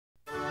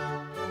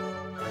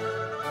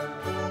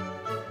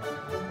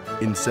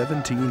In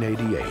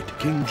 1788,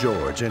 King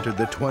George entered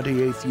the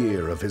 28th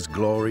year of his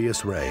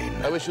glorious reign.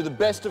 I wish you the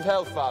best of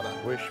health, Father.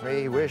 Wish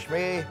me, wish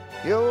me.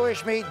 You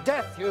wish me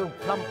death, you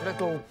plump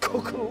little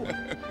cuckoo.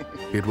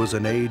 It was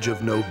an age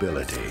of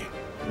nobility.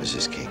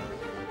 Mrs. King.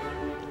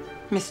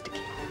 Mr.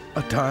 King.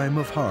 A time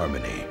of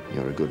harmony.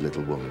 You're a good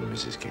little woman,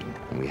 Mrs. King,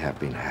 and we have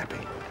been happy.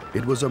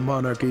 It was a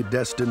monarchy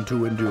destined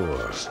to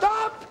endure.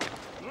 Stop!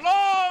 Long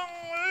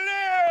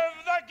live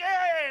the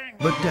king!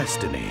 But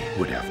destiny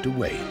would have to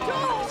wait.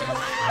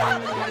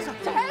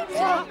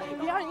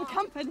 You're in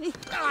company.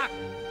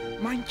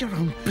 Mind your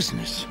own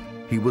business.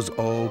 He was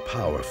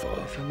all-powerful,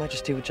 If Your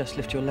Majesty would just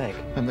lift your leg.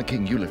 I'm the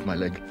king, you lift my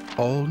leg.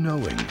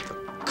 all-knowing,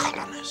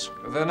 Colonies.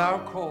 They're now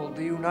called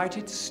the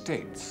United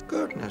States.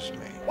 Goodness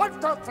me.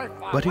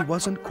 but he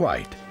wasn't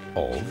quite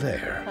all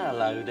there.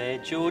 Hello there,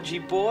 Georgie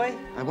boy.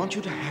 I want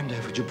you to hand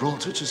over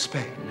Gibraltar to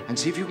Spain and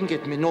see if you can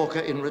get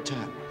Minorca in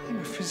return. I'm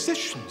a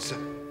physician, sir.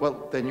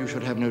 Well, then you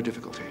should have no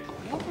difficulty.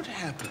 What would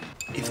happen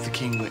if the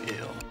king were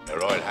ill? Her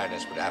Royal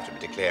Highness would have to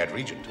be declared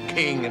regent.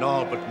 King in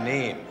all but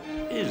name.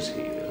 Is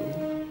he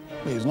ill?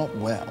 He's not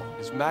well.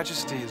 His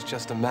Majesty is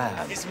just a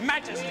man. His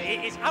Majesty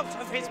is out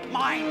of his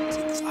mind.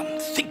 It's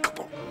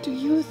unthinkable. Do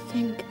you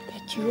think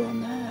that you are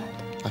mad?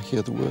 I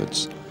hear the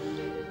words,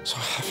 so I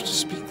have to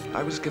speak.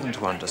 I was given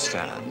to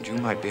understand you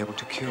might be able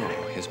to cure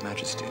His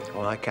Majesty.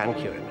 Well, I can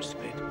cure him,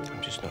 Mr. Pitt.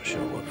 I'm just not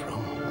sure what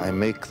from. I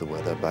make the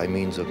weather by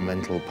means of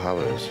mental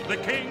powers. The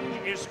king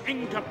is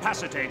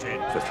incapacitated.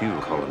 If a few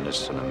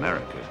colonists in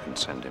America can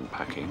send him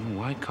packing,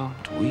 why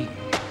can't we?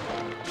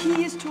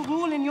 He is to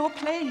rule in your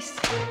place.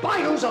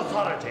 By whose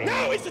authority?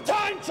 Now is the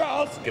time,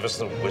 Charles! Give us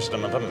the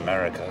wisdom of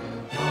America.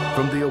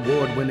 From the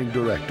award-winning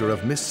director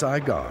of Miss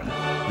Saigon,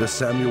 the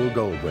Samuel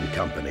Goldwyn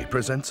Company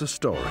presents a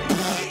story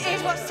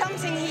It was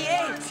something he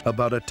ate.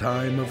 about a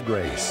time of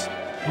grace,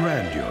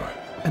 grandeur,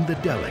 and the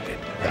delicate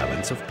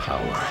balance of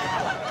power.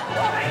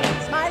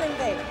 Smiling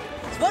babe.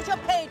 It's what you're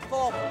paid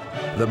for.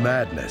 The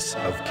madness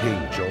of King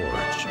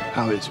George.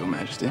 How is Your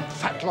Majesty?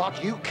 Fat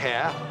lot, you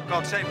care.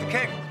 God save the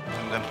king.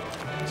 And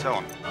so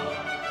on.